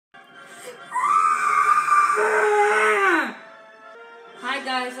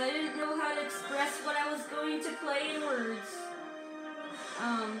guys, I didn't know how to express what I was going to play in words.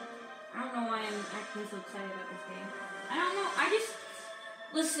 I don't know why I'm acting so excited about this game. I don't know,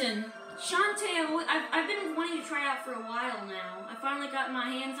 listen, Shantae, I've been wanting to try out for a while now. I finally got my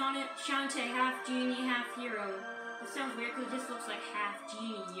hands on it. Shantae, half genie, half hero. It sounds weird because it just looks like half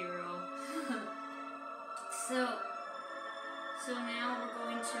genie hero. So now we're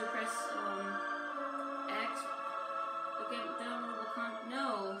going to press, X. Okay,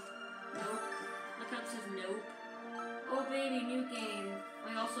 no. Nope. Look how it says nope. Oh baby, new game.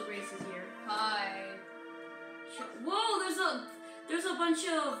 My also Grace is here. Hi. Whoa, there's a bunch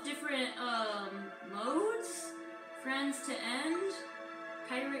of different modes. Friends to end.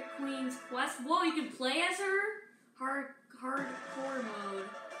 Pirate Queen's Quest. Whoa, you can play as her. Hardcore mode.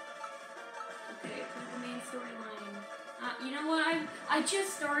 Okay, put the main storyline. You know what? I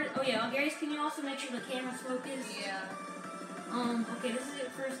just started. Oh yeah, Gary, can you also make sure the camera's focused? Yeah. Okay, this is the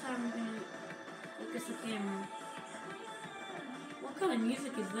first time I'm gonna focus the camera. What kind of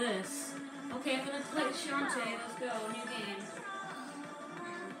music is this? Okay, I'm gonna play Shantae. Let's go. New game.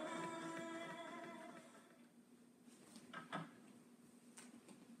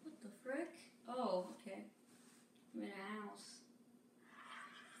 What the frick? Oh, okay. I'm in a house.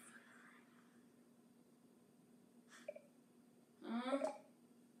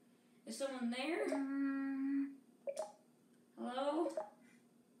 Is someone there? Hello?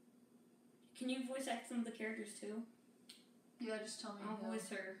 Can you voice act some of the characters too? Yeah, just tell me. I'll voice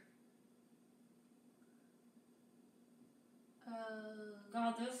her.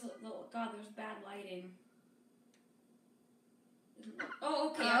 God, there's bad lighting. Oh,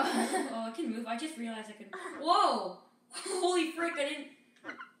 okay. I can move. I just realized I can. Whoa! Holy frick! I didn't.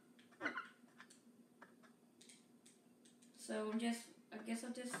 So I guess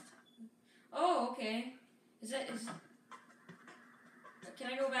I'll just. Oh, okay.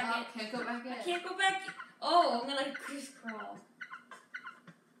 Can I go back in? Can't go back in. I can't go back in. Oh, I'm gonna just crawl.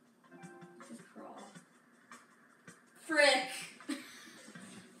 Just crawl. Frick!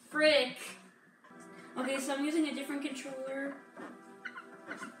 Frick! Okay, so I'm using a different controller.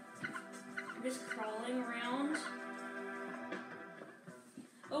 I'm just crawling around.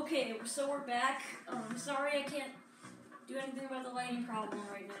 Okay, so we're back. Sorry I can't do anything about the lighting problem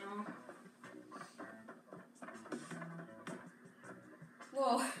right now.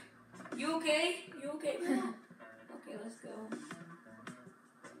 Whoa. You okay? You okay, bro? Okay, let's go.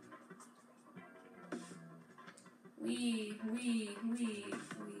 Wee.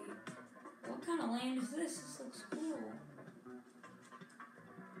 What kind of land is this? This looks cool.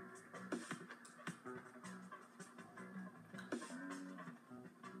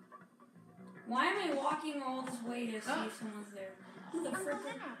 Why am I walking all this way to see if someone's there? Who the frick?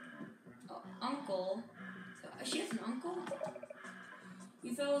 Oh, uncle. She has an uncle?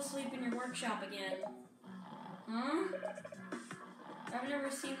 You fell asleep in your workshop again. Huh? I've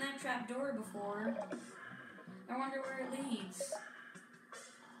never seen that trap door before. I wonder where it leads.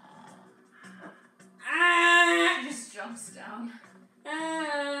 Ah! Just jumps down.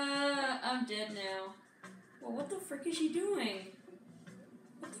 Ah! I'm dead now. Well, what the frick is she doing?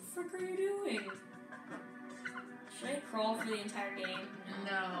 What the frick are you doing? Should I crawl for the entire game?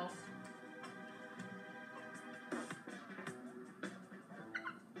 No.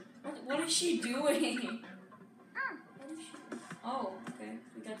 What is she doing? What is she? Oh, okay.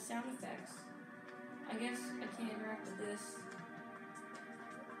 We got sound effects. I guess I can't interact with this.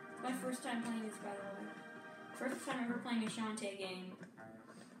 It's my first time playing this, by the way. First time ever playing a Shantae game.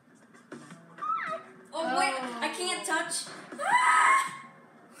 Oh, wait! I can't touch! Ah!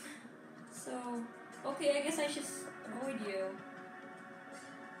 So, okay, I guess I should avoid you.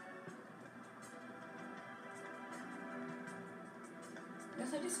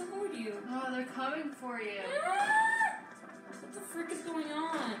 Guess I just avoid you. Oh, they're coming for you. Ah! What the frick is going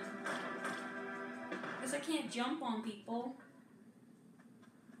on? Guess I can't jump on people.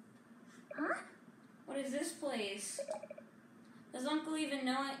 Huh? What is this place? Does Uncle even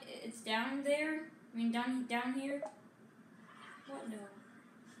know it's down there? I mean, down here? What no?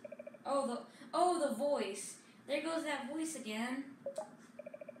 Oh, the voice. There goes that voice again.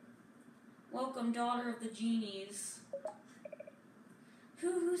 Welcome, daughter of the genies.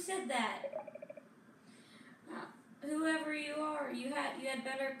 Who said that? Whoever you are, you had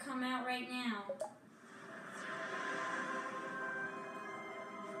better come out right now.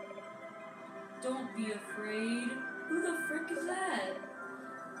 Don't be afraid. Who the frick is that?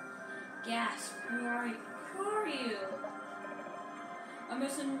 Gasp! Who are you? A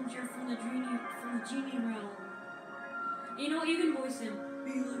messenger from the genie realm. You know what? You can voice him.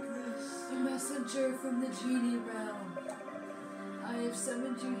 Be like this. A messenger from the genie realm. I have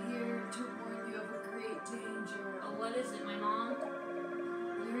summoned you here to warn you of a great danger. Oh, what is it, my mom?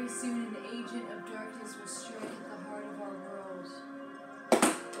 Very soon an agent of darkness will strike at the heart of our world.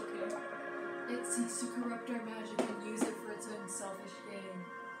 Okay. It seeks to corrupt our magic and use it for its own selfish gain.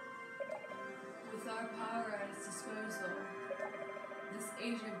 With our power at its disposal, this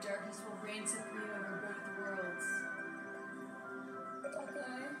agent of darkness will reign supreme over both worlds.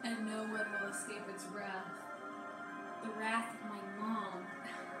 Okay. And no one will escape its wrath. The wrath of my mom.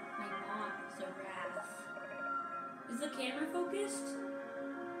 My mom is a wrath. Is the camera focused?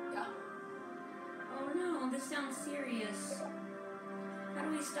 Yeah. Oh no, this sounds serious. How do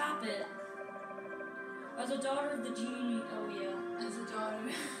we stop it? As a daughter of the Genie. Oh yeah. As a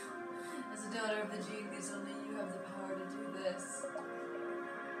daughter of the Genies, only you have the power to do this.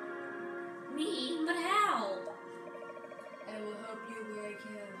 Me? But how? I will help you where I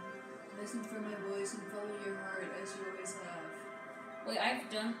can. Listen for my voice and follow your heart as you always have. Wait, I've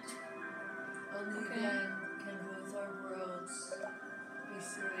done. Only Okay. then can both our worlds be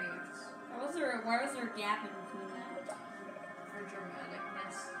saved. Why was there a gap in between that? For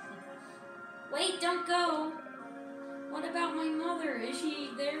dramaticness. Wait, don't go! What about my mother? Is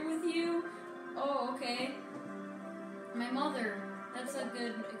she there with you? Oh, okay. My mother. That's a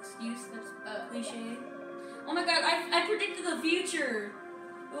good excuse. That's cliche. Oh my god, I predicted the future!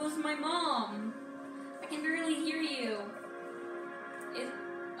 It was my mom. I can barely hear you.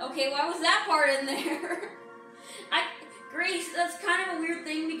 Okay, why was that part in there? Grace, that's kind of a weird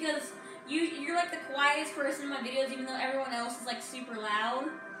thing because you're like the quietest person in my videos, even though everyone else is like super loud.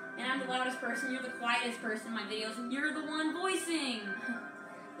 And I'm the loudest person, you're the quietest person in my videos, and you're the one voicing!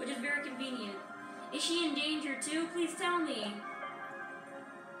 Which is very convenient. Is she in danger too? Please tell me.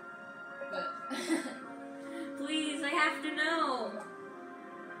 But Please, I have to know.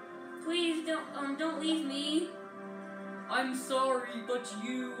 Please don't leave me. I'm sorry, but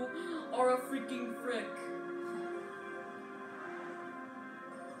you are a freaking frick.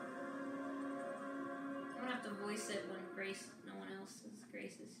 I'm gonna have to voice it when no one else is.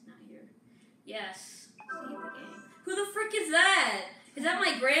 Grace is not here. Yes. Save the game. Who the frick is that? Is that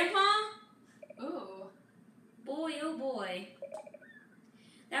my grandpa? ooh. Boy, oh boy.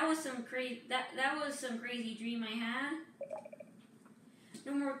 That was some crazy. That was some crazy dream I had.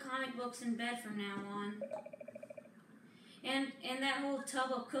 No more comic books in bed from now on. And that whole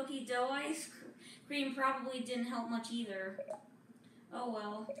tub of cookie dough ice cream probably didn't help much either. Oh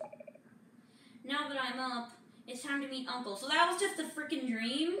well. Now that I'm up, it's time to meet Uncle. So that was just a freaking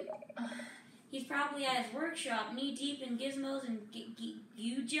dream? He's probably at his workshop, knee deep in gizmos and googas?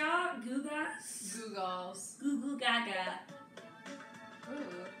 Googles. Goo goo gaga.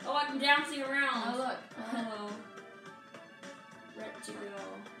 Ooh. Oh, I'm bouncing around. Oh, look. Hello. Reptile.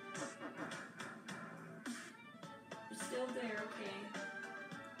 You're still there, okay.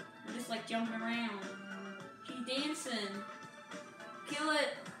 I'm just like jumping around. She's dancing. Kill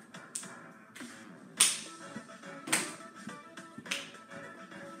it.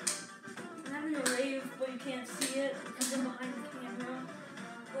 I'm having a rave, but you can't see it because I'm behind the camera.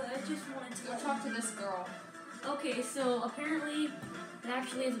 But I just wanted to Go talk to this girl. Okay, so apparently it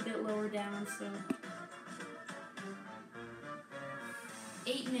actually is a bit lower down, so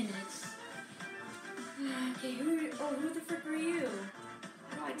 8 minutes. Okay, who the frick are you?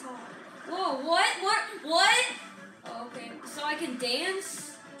 How do I talk? Whoa, what? Oh, okay, so I can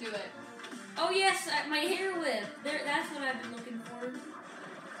dance? Do it. Oh yes, my hair whip. There, that's what I've been looking for.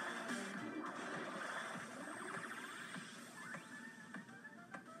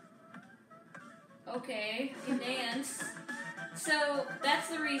 Okay, you can dance. So that's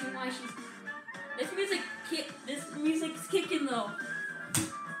the reason why she's. This music's kicking though.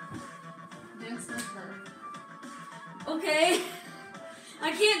 Dance like her. Okay,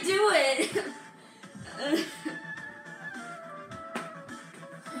 I can't do it.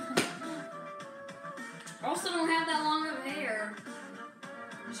 I also don't have that long of hair.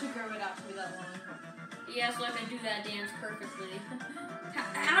 You should grow it out to be that long. Yeah, so I can do that dance perfectly.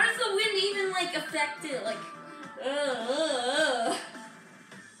 How does the wind even like affect it? Like,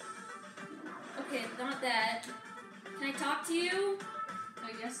 Okay, not that. Can I talk to you?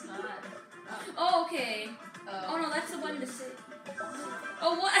 I guess not. Oh, okay. Oh no, that's the button to say.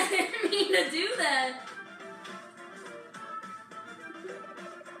 Oh, what? I didn't mean to do that.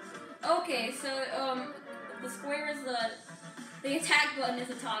 Okay, so the square is the attack button is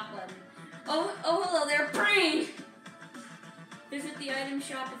the talk button. Oh, hello there, prank! Visit the item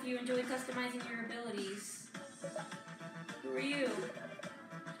shop if you enjoy customizing your abilities. Who are you?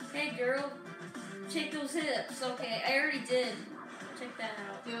 Hey girl, shake those hips. Okay, I already did. Check that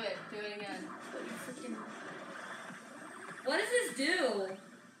out. Do it. Do it again. But you freaking... What does this do?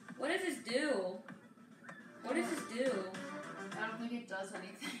 What does this do? What does this do? I don't think it does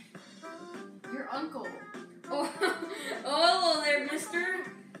anything. Your uncle. Oh, hello there, mister.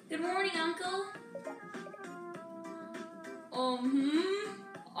 Good morning, uncle.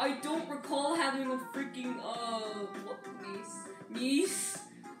 I don't recall having a freaking, niece?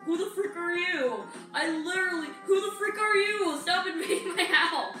 Who the frick are you? Who the frick are you? Stop invading my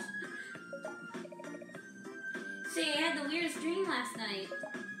house. Say, I had the weirdest dream last night.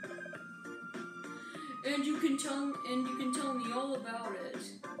 And you can tell me all about it.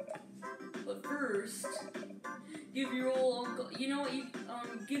 But first, give your old uncle, you know what,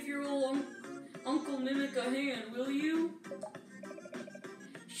 give your old Uncle Mimic a hand, will you?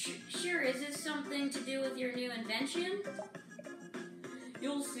 Sure, is this something to do with your new invention?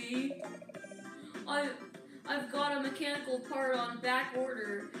 You'll see. I've got a mechanical part on back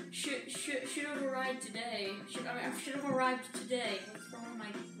order. Should have arrived today. Should have arrived today. What's wrong with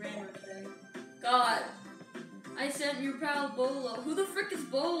my grammar today? God. I sent your pal Bolo. Who the frick is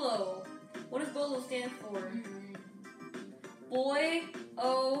Bolo? What does Bolo stand for? Boy.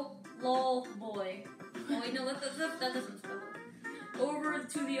 Oh, lol, boy. Oh wait, no, that doesn't spell it. Over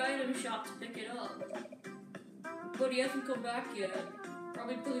to the item shop to pick it up. But he hasn't come back yet.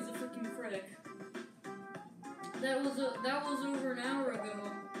 Probably because he's a freaking frick. That was over an hour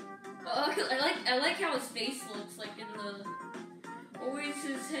ago. I like how his face looks, like in the... Always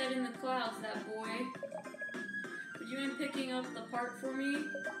his head in the clouds, that boy. Would you mind picking up the part for me?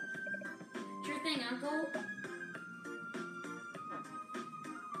 Sure thing, uncle.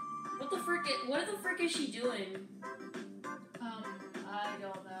 What the frick is she doing? I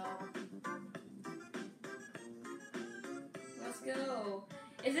don't know. Let's go.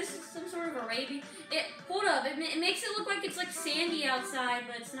 Is this some sort of Arabian? Hold up. It makes it look like it's like sandy outside,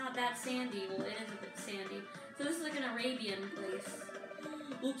 but it's not that sandy. Well, it is a bit sandy. So this is like an Arabian place.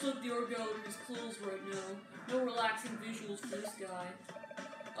 Looks like the art gallery is closed right now. No relaxing visuals for this guy.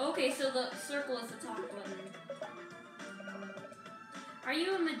 Okay, so the circle is the top button. Are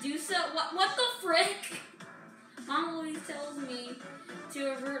you a Medusa? What the frick? Mom always tells me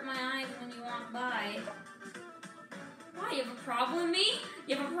to avert my eyes when you walk by. Why, you have a problem with me?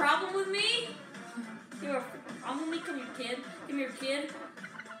 You have a problem with me? You have a problem with me? Come here, kid. Come here, kid.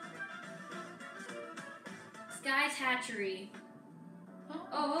 Sky's Hatchery.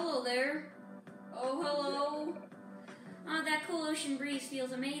 Oh, hello there. Oh, hello. Oh, that cool ocean breeze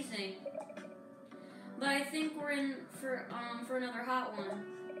feels amazing. But I think we're in for another hot one.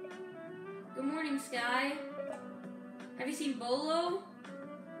 Good morning, Sky. Have you seen Bolo?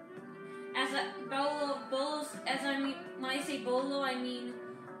 When I say Bolo, I mean,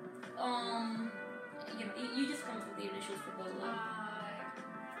 you just come up with the initials for Bolo.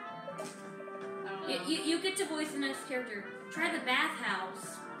 You get to voice the next character. Try the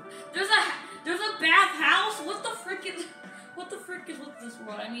bathhouse. There's a bathhouse? What the frick is with this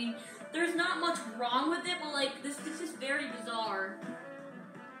world? I mean, there's not much wrong with it, but like this is very bizarre.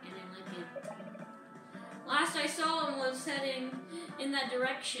 And I like it. Last I saw him was heading in that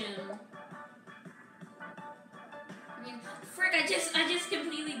direction. I mean, frick, I just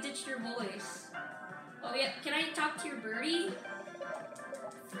completely ditched your voice. Oh yeah, can I talk to your birdie?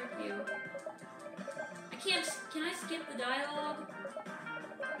 Frick you. Can I skip the dialogue?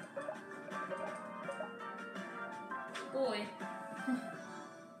 Boy.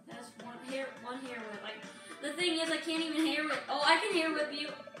 That's one hair whip. Like, the thing is, I can't even hair whip. Oh, I can hair whip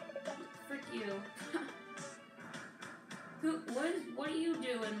you. Frick you. What are you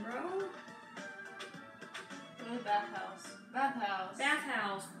doing, bro? Go to the bathhouse. Bathhouse.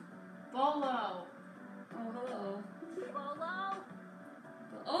 Bathhouse. Bolo. Oh, hello. Bolo?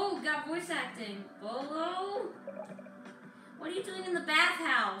 Oh, got voice acting. Bolo? What are you doing in the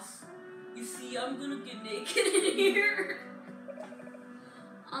bathhouse? You see, I'm gonna get naked in here.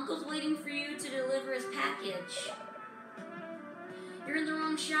 Uncle's waiting for you to deliver his package. You're in the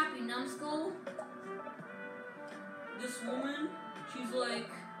wrong shop, you numbskull. This woman, she's like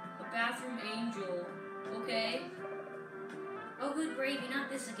a bathroom angel. Okay? Oh, good gravy, not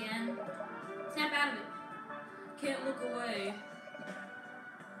this again. Snap out of it. Can't look away.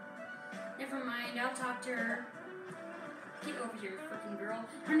 Never mind, I'll talk to her. Get over here, freaking girl.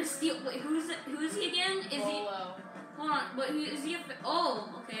 Trying to steal. Wait, who is he again? Is Bolo. he? Hold on. But is he? Oh,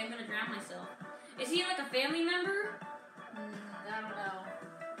 okay. I'm gonna drown myself. Is he like a family member? I don't know.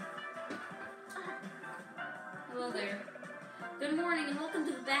 Hello there. Good morning and welcome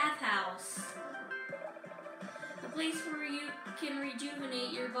to the bathhouse. The place where you can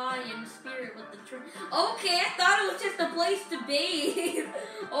rejuvenate your body and spirit with the Okay, I thought it was just a place to bathe.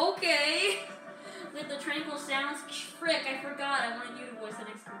 Okay. With the tranquil sounds frick, I forgot. I wanted you to voice the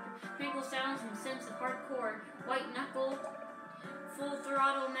next character. Tranquil sounds and sense of hardcore. White knuckle. Full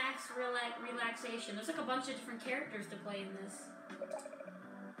throttle max relaxation. There's like a bunch of different characters to play in this.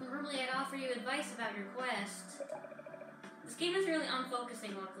 Normally I'd offer you advice about your quest. This game is really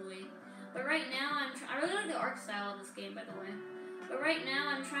unfocusing, luckily. But right now, I really like the art style of this game, by the way. But right now,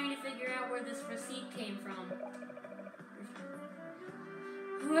 I'm trying to figure out where this receipt came from.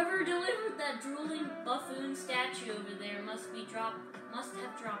 Whoever delivered that drooling buffoon statue over there must have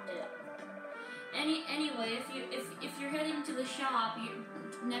dropped it. Anyway, if you're heading to the shop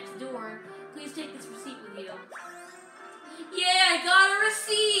next door, please take this receipt with you. Yeah, I got a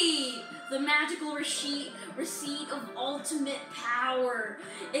receipt! The magical receipt of ultimate power.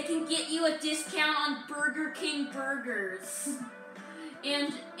 It can get you a discount on Burger King burgers.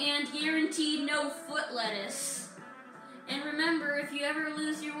 and guaranteed no foot lettuce. And remember, if you ever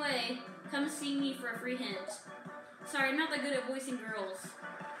lose your way, come see me for a free hint. Sorry, I'm not that good at voicing girls.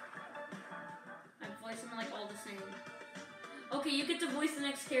 I voice them like all the same. Okay, you get to voice the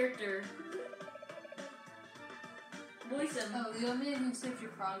next character. Voice him. Oh, you want me to save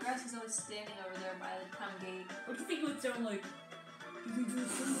your progress? He's always standing over there by the town gate. What do you think it would sound like? Do you think it would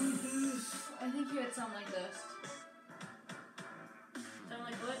sound like this? I think he would sound like this. Sound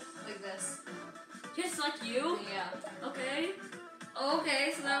like what? Like this. Just like you? Yeah. Okay.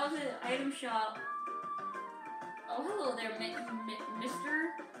 Okay, so that was it. Item shop. Oh, hello there,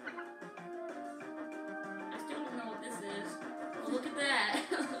 mister. I still don't know what this is. Oh, look at that.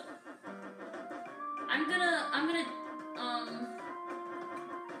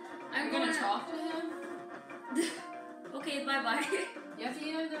 I'm gonna talk to him? Okay, bye-bye. You have to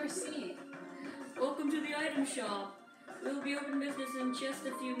give him the receipt. Welcome to the item shop. We'll be open business in just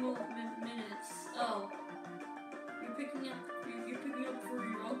a few minutes. Oh. You're picking up for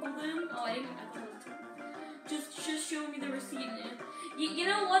your uncle then? Oh, I thought it was just show me the receipt. You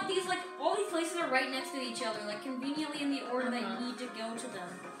know what? All these places are right next to each other, like conveniently in the order that you need to go to them.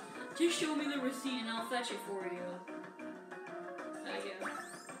 Just show me the receipt and I'll fetch it for you. Yeah.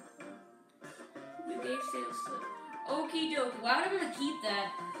 You gave sales slip. Okie dokie. Why would I want to keep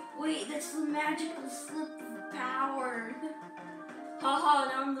that? Wait, that's the magical slip of power. Haha,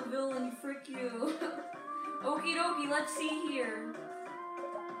 now I'm the villain. Frick you. Okie dokie, let's see here.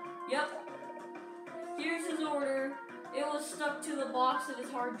 Yep. Here's his order. It was stuck to the box of his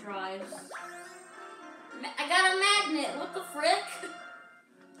hard drives. I got a magnet. What the frick?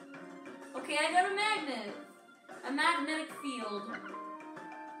 Okay, I got a magnet. A magnetic field.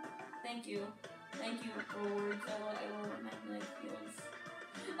 Thank you. Thank you for words. I love magnetic fields.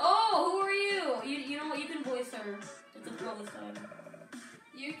 Oh, who are you? You know what? You can voice her. It's a girl this time.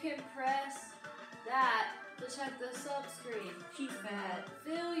 You can press that to check the sub screen. She's fat.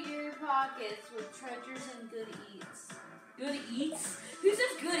 Fill your pockets with treasures and good eats. Good eats? Who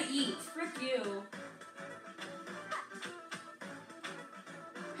says good eats? Frick you.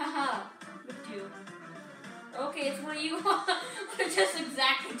 Haha. Frick you. Okay, it's what you want. We're just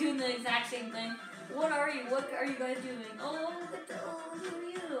exactly doing the exact same thing. What are you? What are you guys doing? Oh, who are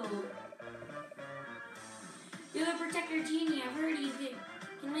you? You're the protector Genie. I've heard you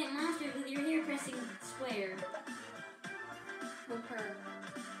can light monsters with your hair pressing square. Whip her.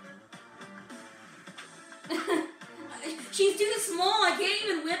 She's too small. I can't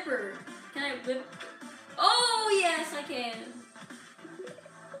even whip her. Can I whip? Oh yes, I can.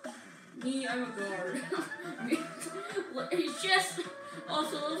 Me, I'm a guard. It's just.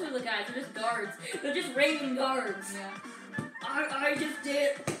 Also, those are the guys. They're just guards. They're just raving guards. Yeah. I just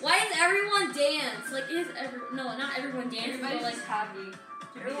did. Why does everyone dance? Like, no, not everyone dances. Everybody's But just happy.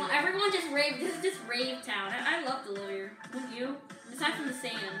 everyone just rave. This is just rave town. I love to live here. Wouldn't you? Aside from the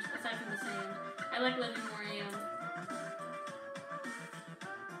sand. I like living where I am.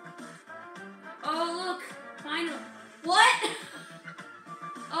 Oh look! Finally. What?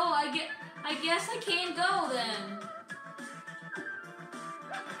 Oh, I guess I can't go then.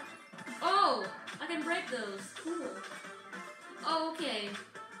 Oh, I can break those. Cool. Oh, okay.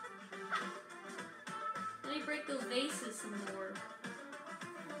 Let me break those vases some more.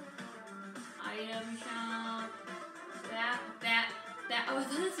 Item shop. Oh, I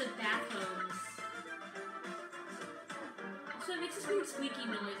thought it said bathrooms. Also, it makes this weird squeaky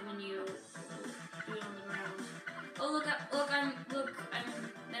noise when you do it on the ground. Oh, look, I'm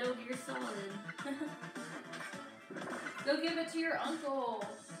Metal Gear Solid. Go give it to your uncle.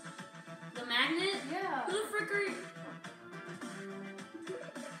 The magnet? Yeah. Who the frick are you?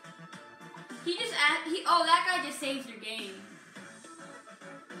 Oh, that guy just saves your game.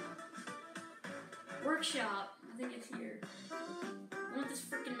 Workshop. I think it's here. You want this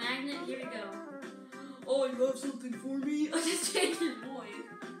freaking magnet? Here we go. Oh, you have something for me? I just changed his voice.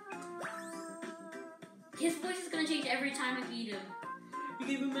 His voice is gonna change every time I feed him. You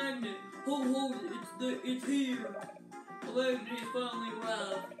gave a magnet. Ho, it's here. The magnet is finally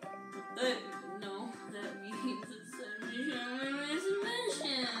arrived. That means it's a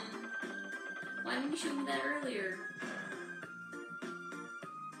mission. Why didn't you show me that earlier?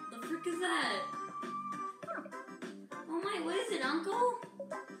 The frick is that? Oh my, what is it, Uncle?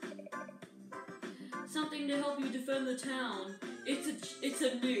 Something to help you defend the town. It's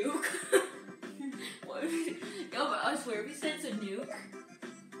a nuke. What? Yo, but I swear, if he said it's a nuke,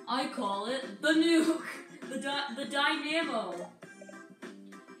 I call it the nuke. The dynamo.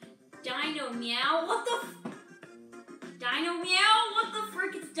 Dino meow? What the Dino meow? What the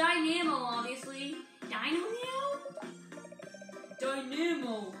frick? It's dynamo, obviously. Dino meow?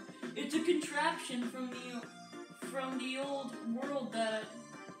 Dynamo. It's a contraption from the old world that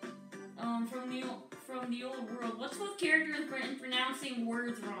from the old world. What's with characters pronouncing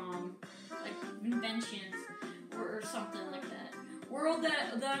words wrong? Like inventions or something like that. World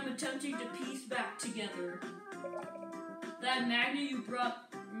that I'm attempting to piece back together. That magnet you brought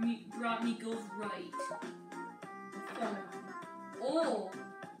me goes right. Oh,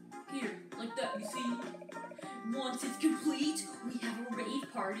 here, like that, you see? Once it's complete, we have a rave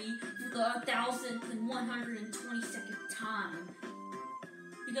party for the 1,122nd time.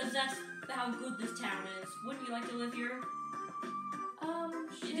 Because that's how good this town is. Wouldn't you like to live here? Sure.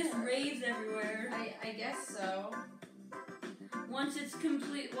 It just raves everywhere. I guess so. Once it's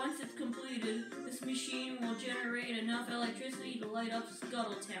completed, this machine will generate enough electricity to light up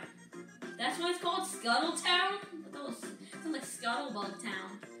Scuttletown. That's why it's called Scuttletown? It sounds like Scuttlebug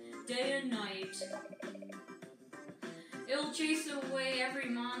Town. Day and night. It'll chase away every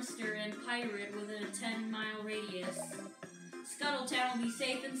monster and pirate within a 10-mile radius. Scuttletown will be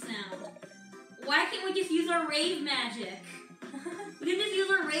safe and sound. Why can't we just use our rave magic? We can just use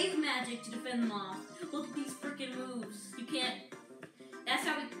our rave magic to defend them off. Look at these freaking moves. You can't. That's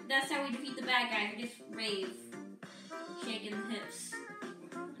how we defeat the bad guys. We just rave, shaking the hips.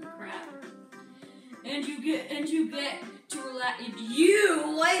 Crap. And you get to relax.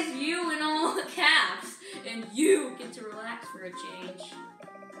 Why is you in all the caps? And you get to relax for a change.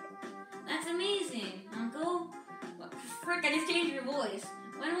 That's amazing, Uncle. Frick, I just changed your voice.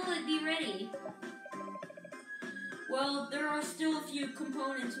 When will it be ready? Well, there are still a few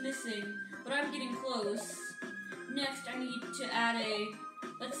components missing, but I'm getting close. Next, I need to add a...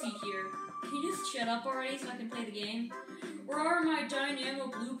 Let's see here. Can you just shut up already so I can play the game? Where are my dynamo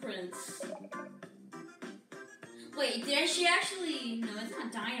blueprints? Wait, did she actually... No, it's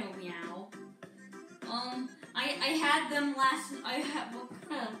not Dino Meow. I had them last...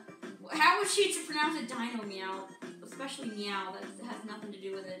 How was she to pronounce it Dino Meow? Especially Meow, that has nothing to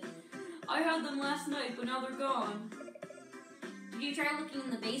do with it. I had them last night, but now they're gone. Did you try looking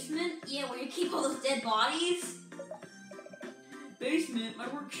in the basement? Yeah, where you keep all those dead bodies? Basement? My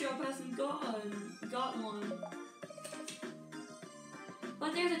workshop hasn't got one.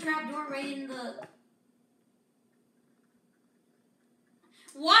 But there's a trapdoor right in the...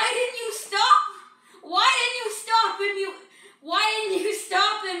 Why didn't you stop? Why didn't you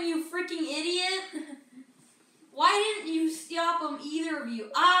stop him, you freaking idiot? Why didn't you stop him, either of you?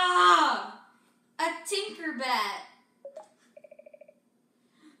 Ah! A Tinkerbat.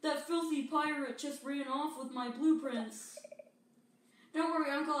 That filthy pirate just ran off with my blueprints. Don't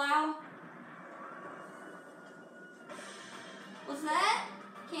worry, Uncle Al. What's that?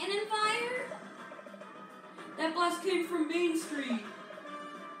 Cannon fire? That blast came from Main Street.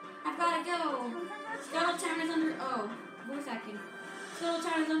 I've gotta go. Scuttletown is under... Oh, voice acting.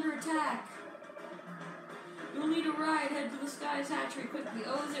 Scuttletown is under attack. You'll need a ride. Head to the Sky's hatchery quickly.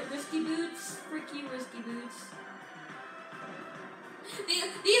 Oh, is it Risky Boots? Fricky Risky Boots.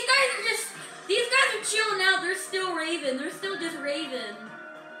 These guys are chilling out. They're still raving. They're still just raving.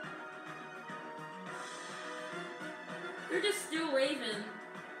 They're just still raving.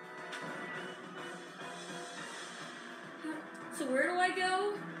 So where do I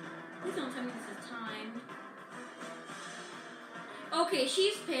go? Please don't tell me this is timed. Okay,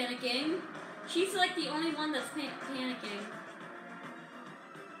 she's panicking. She's like the only one that's panicking.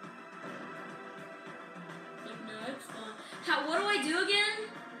 Like, no, it's fun. What do I do again?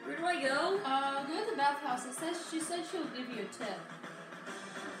 Where do I go? Go to the bathhouse. She said she'll give you a tip.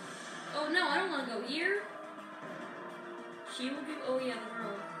 Oh no, I don't want to go here. She will give... Oh yeah, the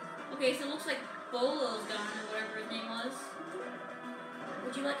girl. Okay, so it looks like Bolo's gone, or whatever his name was.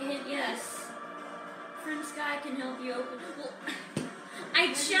 Would you like a hint? Yes. Friend Sky can help you open... Well,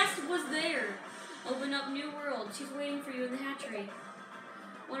 I just was there. Open up new world. She's waiting for you in the hatchery.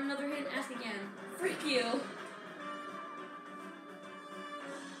 Want another hint? Ask again. Freak you.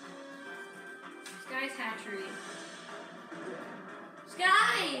 Sky's hatchery.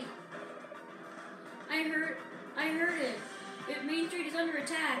 Sky! I heard it. Main Street is under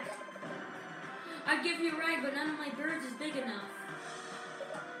attack. I'd give you a ride, but none of my birds is big enough.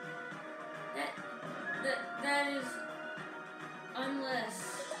 That is...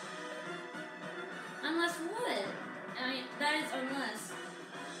 Unless what? That is unless.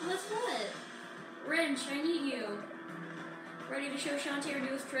 Unless what? Wrench, I need you. Ready to show Shantae her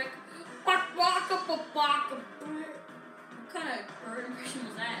newest trick? What kind of bird impression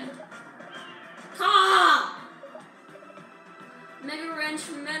was that? Caw! Mega Wrench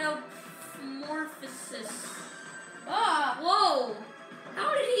Metamorphosis. Ah! Whoa!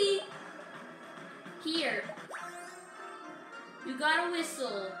 How did he... Here. You got a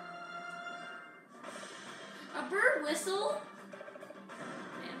whistle. A bird whistle?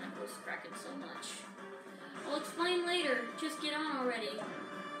 Man, that was cracking so much. I'll explain later. Just get on already.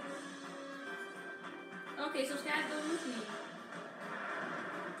 Okay, so Sky's going with me.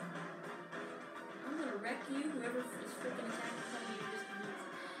 I'm gonna wreck you, whoever is freaking attacking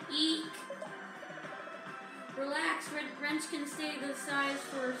you. Eek! Relax, Wrench can stay the size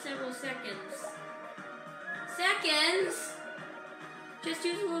for several seconds. Seconds? Just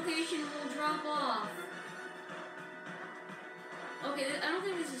use the location will drop off. Okay, I don't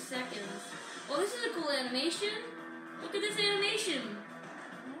think this is seconds. Oh, this is a cool animation. Look at this animation.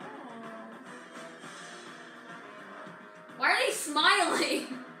 Why are they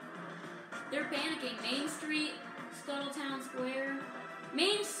smiling? They're panicking. Main Street, Scuttletown Square.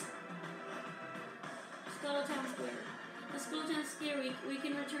 Scuttletown Square. The Scuttletown Square, we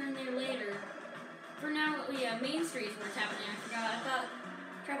can return there later. For now, yeah, Main Street is where it's happening. I forgot. I thought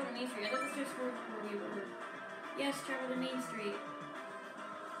travel to Main Street. I thought this was where we were. Yes, travel to Main Street.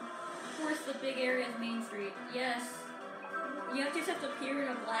 Of course, the big area is Main Street. Yes. You just have to appear in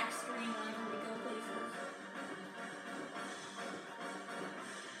a black screen whenever we go places.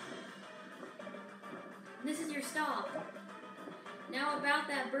 This is your stop. Now about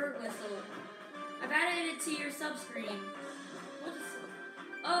that bird whistle. I've added it to your subscreen. What is...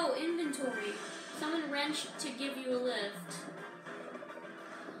 Oh, inventory. Summon Wrench to give you a lift.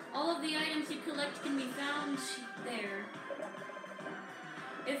 All of the items you collect can be found there.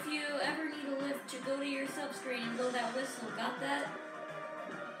 If you ever need a lift, to go to your subscreen and blow that whistle. Got that?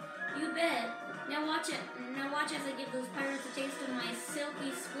 You bet. Now watch it. Now watch as I give those pirates a taste of my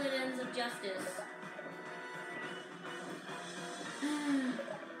silky split ends of justice.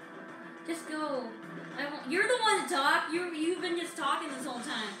 Just go. You're the one to talk. You've been just talking this whole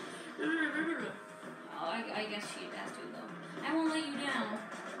time. Oh, I guess she has to though. I won't let you down.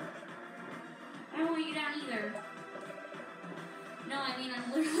 I won't let you down either. No, I mean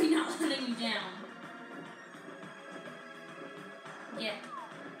I'm literally not letting you down. Yeah.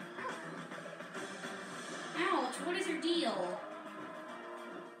 Ouch! What is your deal?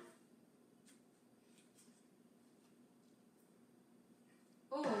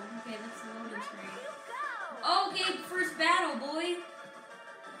 Oh, okay, that's the loading screen. Okay, first battle, boy.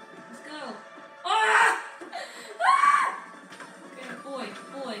 Let's go. Ah! Ah! Okay, boy.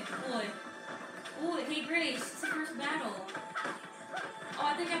 Hey, Grace, it's the first battle. Oh,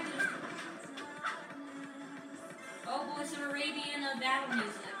 I think I have to... Oh, boy, some Arabian battle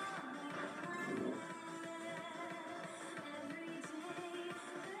music.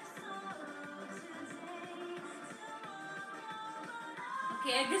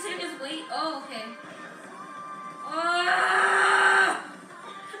 Okay, I guess I just wait. Oh, okay.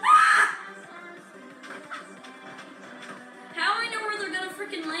 How do I know where they're gonna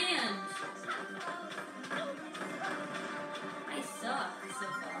freaking land? I suck so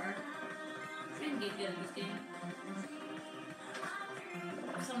far. I'm gonna get good at this game.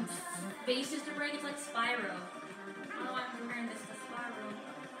 Some bases to break. It's like Spyro. I don't know why I'm comparing this to Spyro.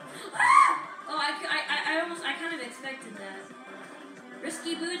 Oh, I kind of expected that.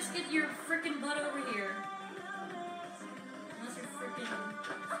 Risky Boots, get your frickin' butt over here. Unless you're frickin'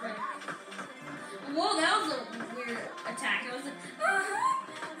 frick. Whoa, that was a weird attack. I was like,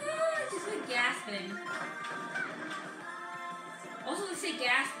 just like gasping. Also, they say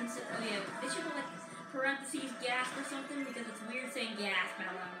gasp instead. Oh yeah, they should have like parentheses gasp or something because it's weird saying gasp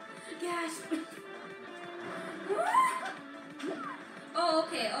out loud. Gasp. Oh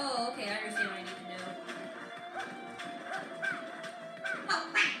okay, I understand what I need to do.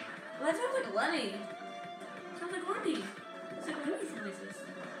 Well, that sounds like Lemmy. Sounds like Lemmy. It's like Lemmy's noises.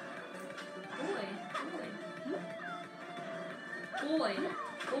 Boy.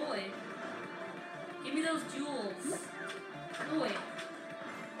 Give me those jewels. Boy.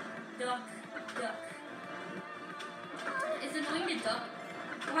 Duck. Duck. It's annoying to duck.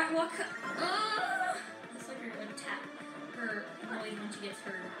 What? That's like her attack. Her noise when she gets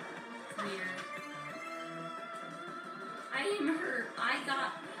hurt. It's weird. I am hurt. I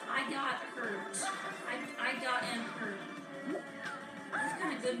got hurt. I am hurt. This is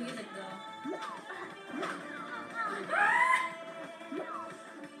kind of good music though.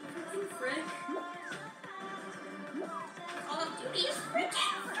 Freaking frick. Call of Duty's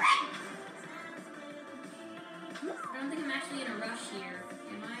freaking frick! I don't think I'm actually in a rush here.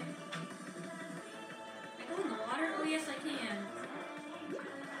 Am I? Can I go in the water? Oh yes I can.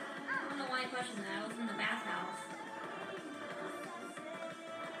 I don't know why I questioned that. I was in the bathhouse.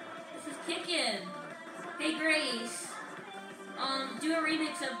 This is kicking. Hey Grace. Do a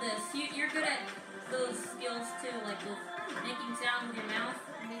remix of this. You're good at those skills too, like with making sounds with your mouth.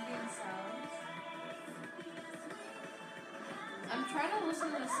 Making sounds. I'm trying to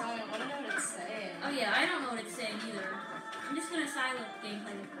listen to the song. I want to know what it's saying. Oh yeah, I don't know what it's saying either. I'm just gonna silent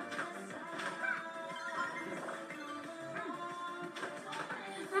gameplay.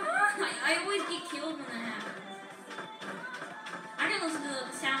 I always get killed when that happens. I can listen to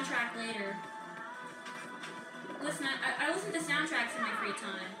the soundtrack later. Listen, I listen to soundtracks in my free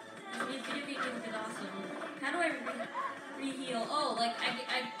time. Video game music is awesome. How do I re-heal? Oh, like I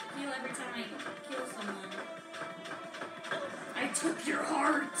heal every time I kill someone. I took your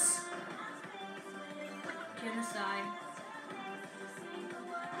hearts! Genocide.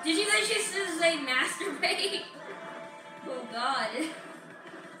 Did you guys just say masturbate? Oh god.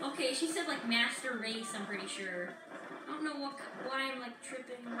 Okay, she said like master race, I'm pretty sure. I don't know why I'm like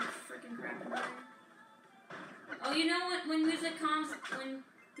tripping or freaking crap in there. Oh, you know what? When music comes, when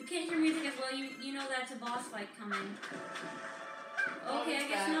you can't hear music as well, you know that's a boss fight coming. Okay, I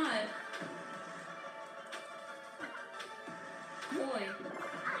guess not. Boy.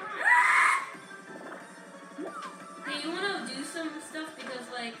 Hey, you wanna do some stuff because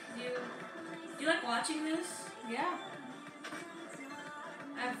like do you like watching this? Yeah.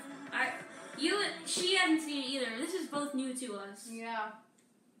 She hasn't seen it either. This is both new to us. Yeah.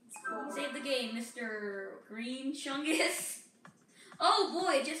 It's cool. Save the game, Mr. Green Chungus. Oh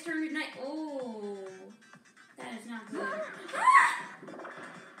boy, it just turned midnight. Oh, that is not good.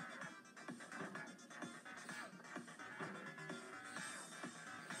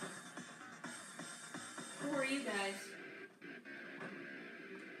 Who are you guys?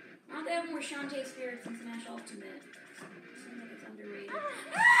 Why don't they have more Shantae spirits in Smash Ultimate? Seems like it's underrated.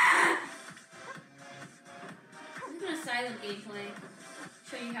 I'm gonna silent gameplay.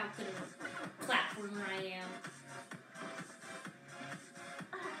 Show you how good of a platformer I am.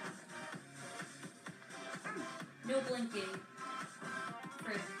 No blinking.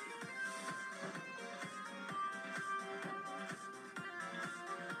 Frick.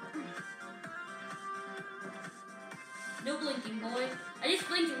 No blinking, boy. I just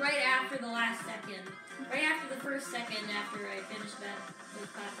blinked right after the last second. Right after the first second after I finished those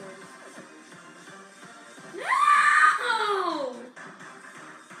platforms. No!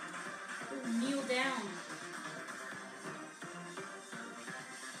 Kneel down.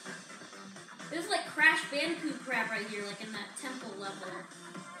 There's like Crash Bandicoot crap right here, like in that temple level.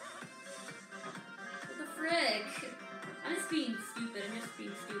 What the frick? I'm just being stupid. I'm just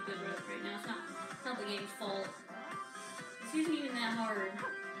being stupid right now. It's not the game's fault. This isn't even that hard.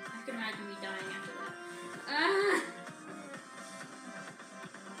 I can imagine me dying after that.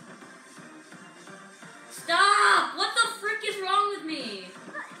 Stop! What the frick is wrong with me?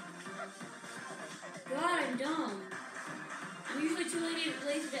 God, I'm dumb. I'm usually too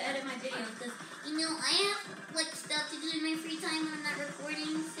lazy to edit my videos because, you know, I have like stuff to do in my free time when I'm not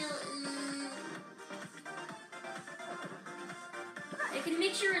recording, so I can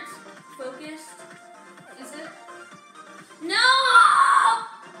make sure it's focused. Is it? No!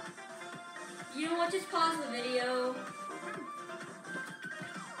 You know what? Just pause the video.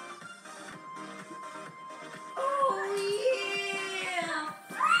 Oh yeah!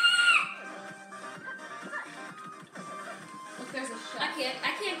 Look, there's a shot. I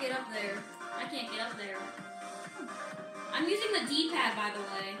can't get up there. I can't get up there. I'm using the D-pad, by the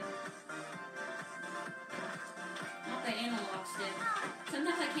way. Not the analog stick.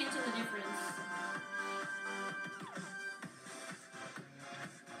 Sometimes I can't tell the difference.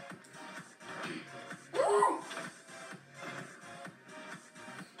 Woo!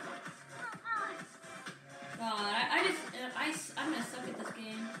 God, I'm gonna suck at this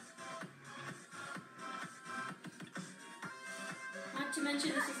game. Not to mention,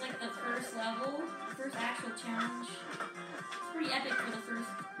 this is like the first level, the first actual challenge. It's pretty epic for the first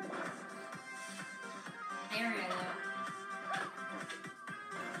area, though.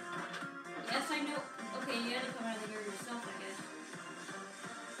 Yes,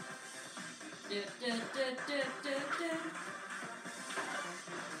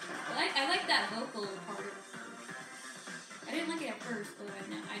 I like that vocal part. I didn't like it at first, but I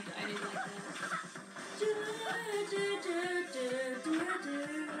did like that.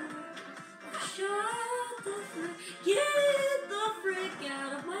 Shut the frick, get the frick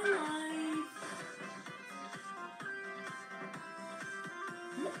out of my life.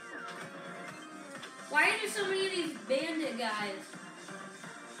 Why are there so many of these bandit guys?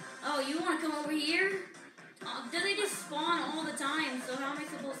 Oh, you want to come over here? Do they just spawn all the time? So how am I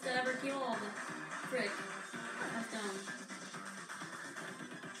supposed to ever kill all the frick? That's dumb.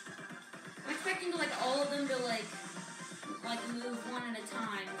 I'm expecting to all of them to like move one at a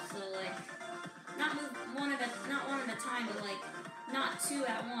time. So not move not one at a time, but not two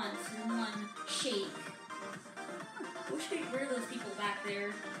at once in one shake. I wish I could get rid of those people back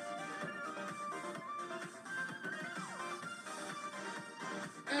there.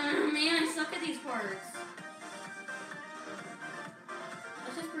 Man, I suck at these parts.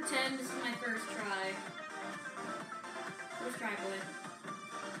 Let's just pretend this is my first try. First try, boy.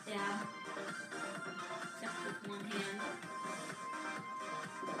 Yeah. Except with one hand.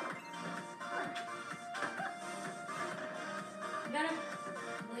 You gotta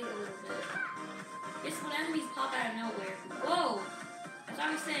wait a little bit. Just when enemies pop out of nowhere. Whoa! As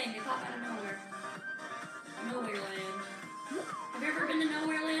I was saying, they pop out of nowhere. Nowhere land. Have you ever been to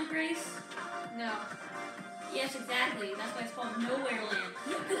Nowhere Land, Grace? No. Yes, exactly. That's why it's called Nowhere Land.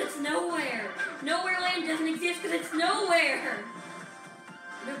 Because it's nowhere. Nowhere Land doesn't exist because it's nowhere.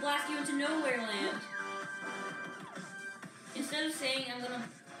 I'm going to blast you into Nowhere Land. Instead of saying I'm going to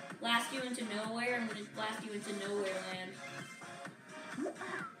blast you into nowhere, I'm going to blast you into Nowhere Land.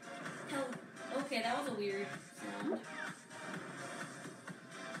 Oh, okay, that was a weird sound.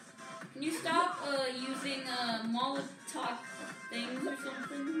 Can you stop using Molotov things or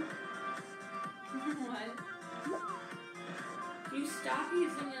something? What? Can you stop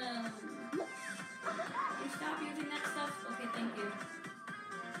using Can you stop using that stuff? Okay, thank you.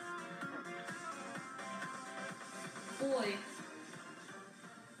 Boy.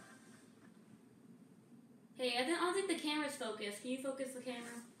 Hey, I don't think the camera's focused. Can you focus the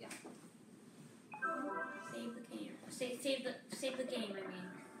camera? Yeah. Save the camera. Save the game, I mean.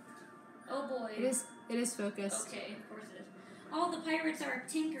 Oh boy. It is focused. Okay, of course it is. Oh, the pirates are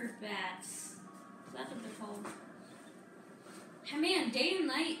tinker bats. So that's what they're called. Man, day and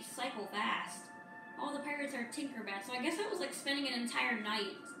night cycle fast. All the pirates are tinker bats. So I guess I was spending an entire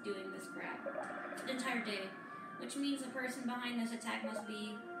night doing this crap. An entire day. Which means the person behind this attack must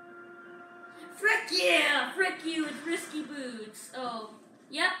be... Frick yeah! Frick you, it's Risky Boots. Oh,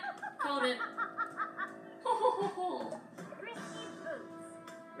 yep, called it. Ho ho ho ho. Risky Boots.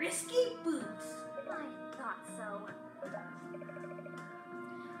 Risky Boots. I thought so.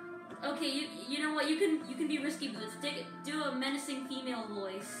 Okay, you know what? You can be Risky Boots. Do a menacing female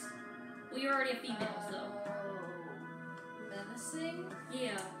voice. Well, you're already a female, so. Menacing?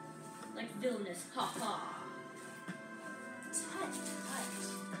 Yeah, like villainous. Ha ha. Tut tut.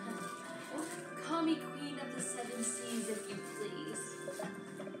 Call me Queen of the Seven Seas, if you please.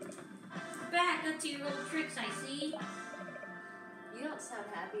 Back up to your old tricks, I see. You don't sound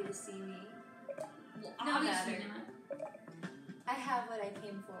happy to see me. Well, No obviously matter. not. I have what I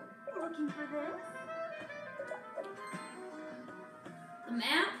came for. Looking for this? The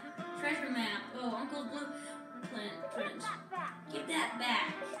map? Treasure map. Oh, Uncle's blueprint. Give that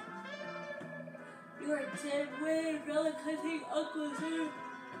back. You are dead weight, relicing Uncle's hair.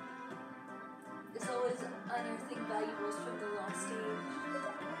 Is always unearthing valuables from the lost age.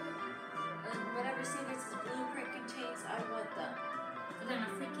 And whatever secrets his blueprint contains, I want them. Because I'm a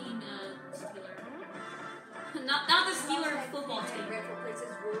freaking Steeler. not the Steeler football team. Rightful place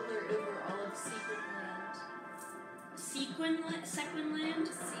as ruler over all of Secret Land. Sequin Land? Sequin.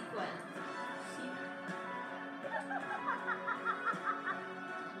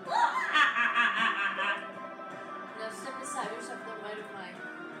 Now step aside yourself from the light of my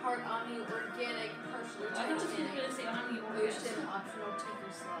heart, Omni, organic, partially I thought you were Titanic, going to say Omni ocean, optional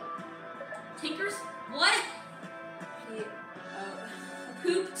tinker slug. Tinkers? What?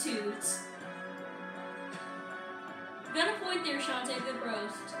 Poop toot. Got a point there, Shantae. Good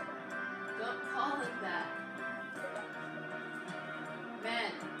roast. Don't call it that.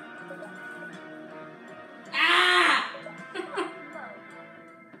 Man. Ah!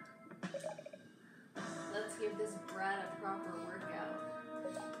 Let's give this brat a proper workout.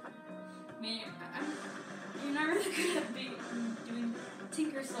 Man, you're not really good at doing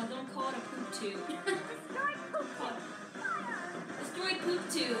Tinker Slug. Don't call it a poop toot. Destroy poop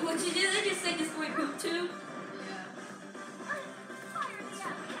toot. What you did? I just say destroy poop toot. Yeah.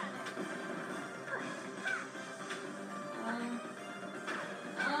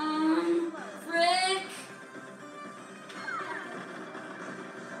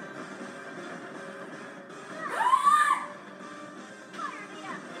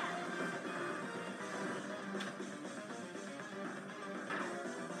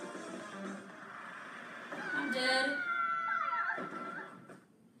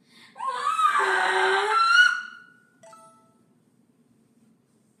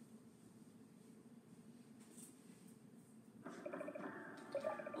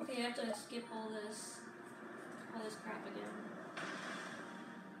 skip all this crap again.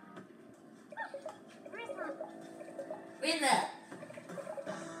 Read that.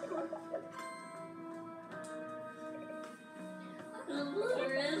 Don't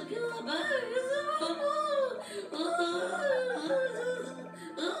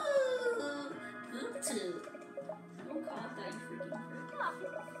call it that, you freaking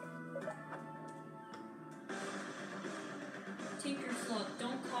prick. Tinker Slug,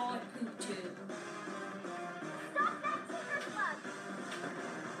 don't call it poop tube. Stop that tinker slug!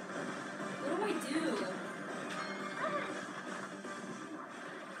 What do I do?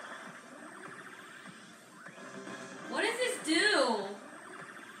 What does this do?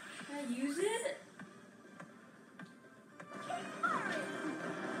 Should I use it?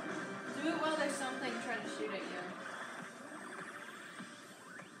 Do it while there's something trying to shoot at you.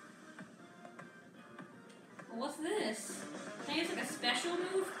 What's this? Can I use like a special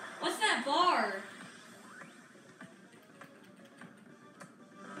move? What's that bar?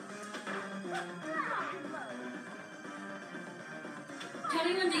 Tell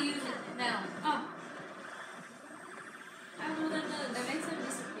me when to use it now. Oh. I don't know what that does. That makes them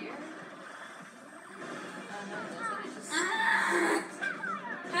disappear? No, it doesn't. It just... Ah!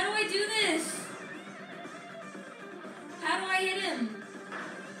 How do I do this? How do I hit him?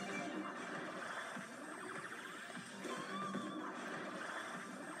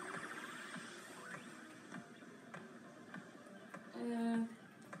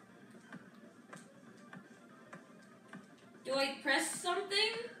 Do I press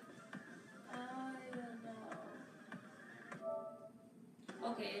something? I don't know.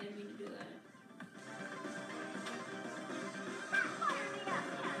 Okay, I didn't mean to do that.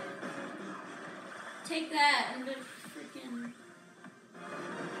 Take that, I'm gonna freaking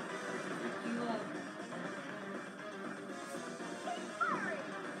fuck you up.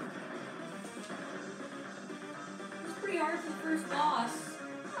 It's pretty hard for the first boss.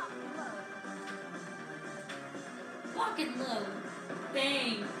 Lock and load.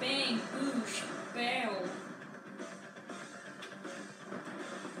 Bang, bang, boosh, bow.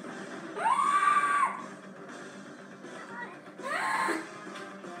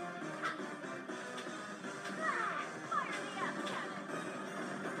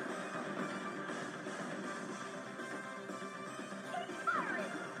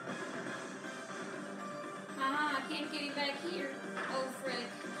 Haha, I can't get you back here. Oh, frick.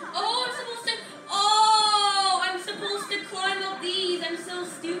 Oh, I'm supposed to... Oh, I'm supposed to climb up these. I'm so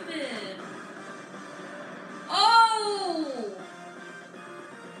stupid. Oh!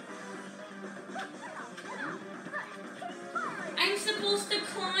 I'm supposed to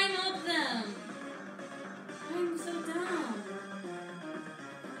climb up them. I'm so dumb.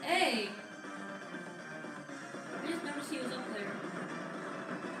 Hey. I just noticed he was up there.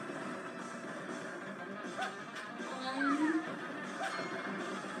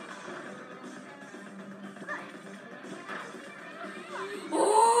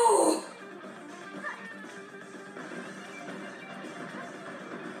 Oh!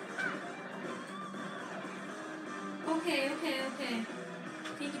 Okay.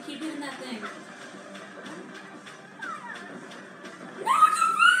 Need to keep hitting that thing. No,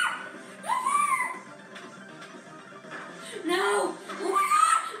 no! Oh my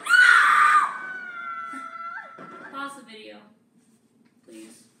god! No! Pause the video.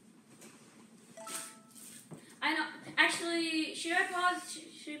 Please. I know. Actually, should I pause?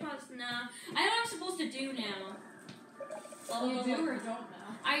 Should I pause? No. I know what I'm supposed to do now. Blah, You blah, do blah. or don't know?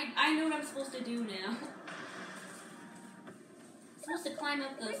 I know what I'm supposed to do now. I'm supposed to climb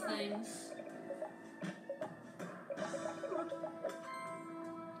up those things.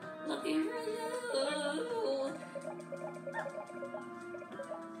 Looking for you.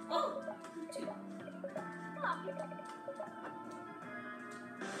 Oh, two.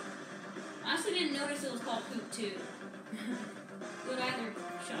 I honestly didn't notice it was called Poop 2. Good either,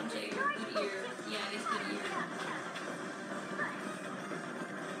 Shantae, or good ear. Yeah, I guess good ear.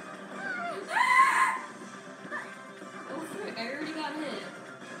 Oh frick, I already got hit.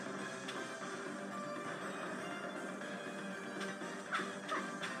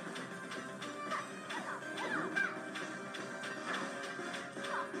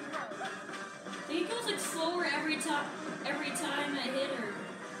 I think it goes like slower every time I hit her.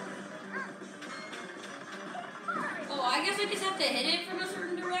 Oh, I guess I just have to hit it from a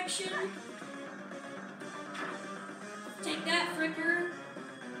certain direction. Take that, fricker.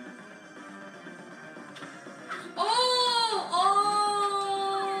 Oh!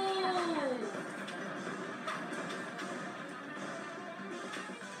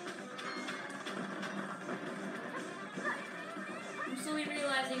 I'm slowly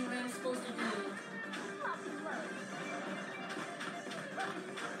realizing what I'm supposed to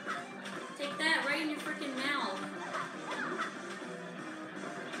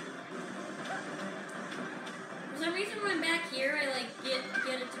gear, I like get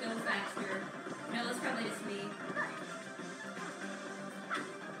it to go faster. No, that's probably just me.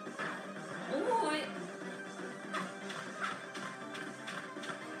 Oh,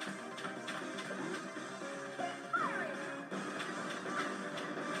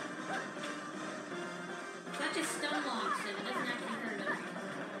 that just stun locks him. It doesn't actually hurt him.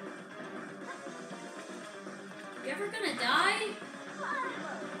 You ever gonna die?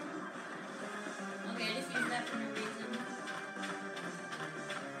 Okay, I just used that for no reason.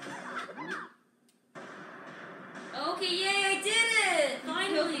 Okay, yay, I did it!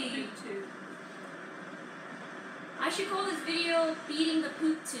 Finally! I should call this video Beating the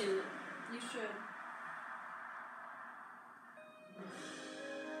Poop Toot. You should.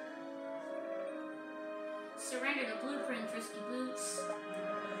 Surrender the blueprint, Risky Boots.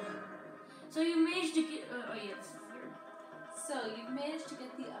 So you managed to get... oh yeah, this is weird. So, you've managed to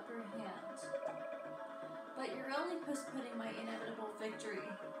get the upper hand. But you're only postponing my inevitable victory.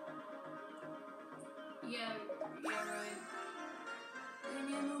 Yeah, right. And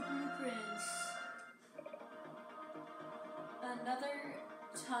you no blueprints. Another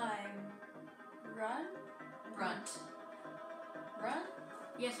time. Run? Runt. Run?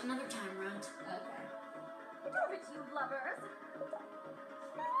 Yes, another time, Runt. Okay. Prove it, you lovers.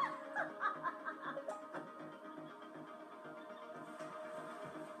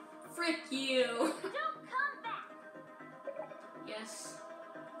 Frick you! Don't come back. Yes.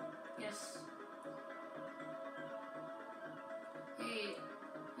 Yes. Hey.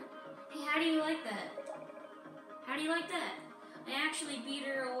 Hey, how do you like that? How do you like that? I actually beat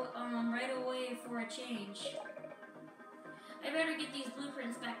her right away for a change. I better get these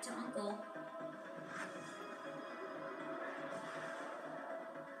blueprints back to Uncle.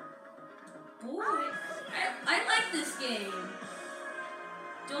 Boy, I like this game.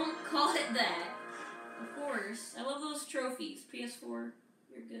 Don't call it that. Of course. I love those trophies. PS4,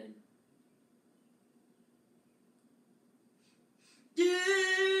 you're good.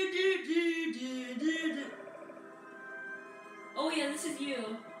 Oh yeah, this is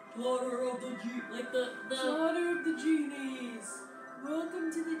you. Daughter of the Daughter of the Genies!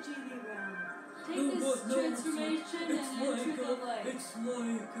 Welcome to the Genie realm. Take this transformation and enter the light. It's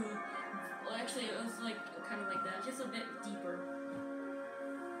like well, actually, it was like kind of like that, just a bit deeper.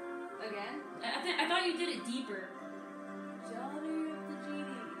 Again? I thought you did it deeper. Daughter of the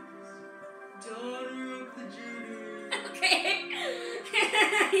Genies. Daughter of the Genie. Okay.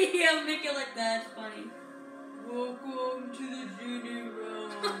 Yeah, make it like that. It's funny. Welcome to the Genie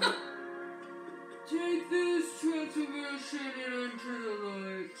realm. Take this transformation and enter the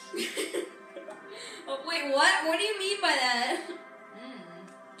light. Oh wait, what? What do you mean by that?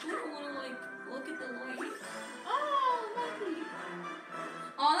 I don't want to like look at the light. Oh, lucky.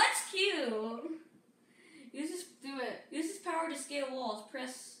 Oh, that's cute. Use this. Do it. Use this power to scale walls.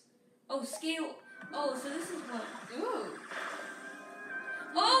 Press. Oh, scale. Oh, so this is what. Ooh.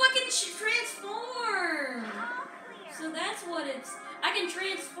 Oh, I can transform. All clear. So that's what it's. I can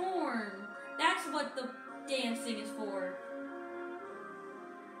transform. That's what the dancing is for.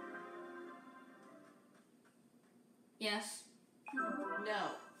 Yes.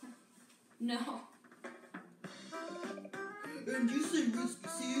 No. No. And you say risky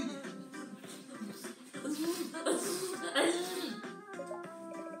seed.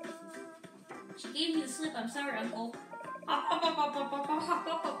 She gave me the slip. I'm sorry, Uncle.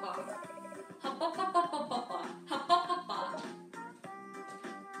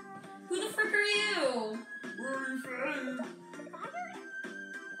 Who the frick are you? Where you from?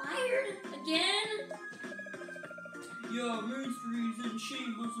 Fired? Again? Yeah, Main Streets and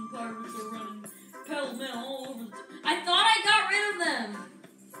Shameless and Pirates are running pell-mell all over the I thought I got rid of them.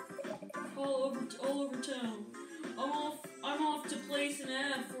 all over town. I'm off to place an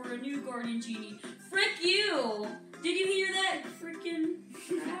ad for a new Guardian Genie. Frick you! Did you hear that freaking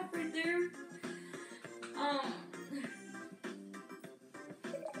crap right there?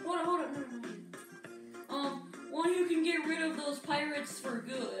 Hold on. One who can get rid of those pirates for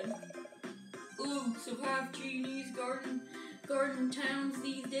good. Ooh, so have genies garden towns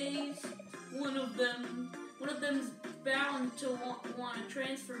these days. One of them's bound to want to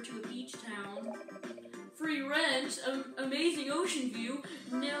transfer to a beach town. Free rent, amazing ocean view,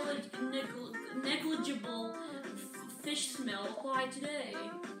 negligible fish smell. Apply today.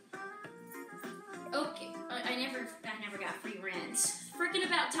 Okay, I never got free rent. Freaking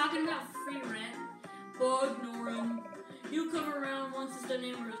about talking about free rent. Bug Norin. You come around once the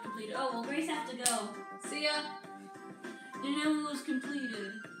demo is completed. Oh well, Grace has to go. See ya. The demo is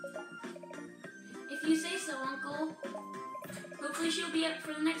completed. If you say so, Uncle. Hopefully she'll be up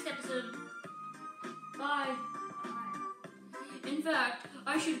for the next episode. Bye. In fact,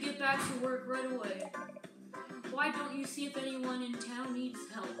 I should get back to work right away. Why don't you see if anyone in town needs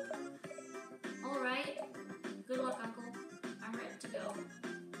help? Alright. Good luck, Uncle. I'm ready to go.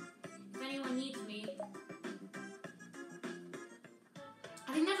 If anyone needs me.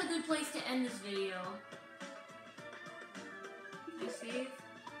 I think that's a good place to end this video. Can I save?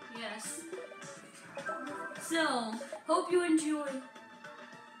 Yes. So, hope you enjoyed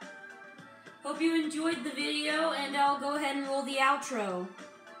the video, and I'll go ahead and roll the outro.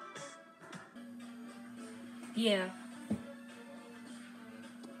 Yeah.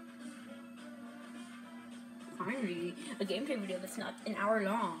 Finally, a gameplay video that's not an hour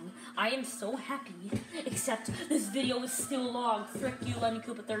long. I am so happy. Except this video is still long. Frick you, Lenny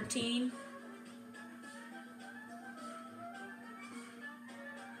Koopa 13.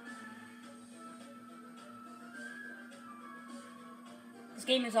 This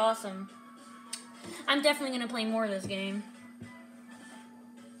game is awesome. I'm definitely gonna play more of this game.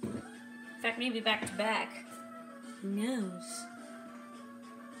 In fact, maybe back to back. Who knows?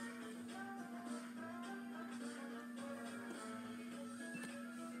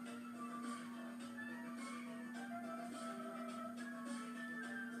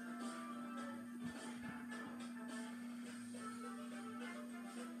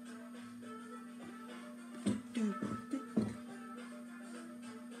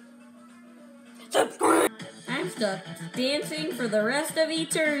 Subscribe! I'm stuck dancing for the rest of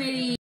eternity.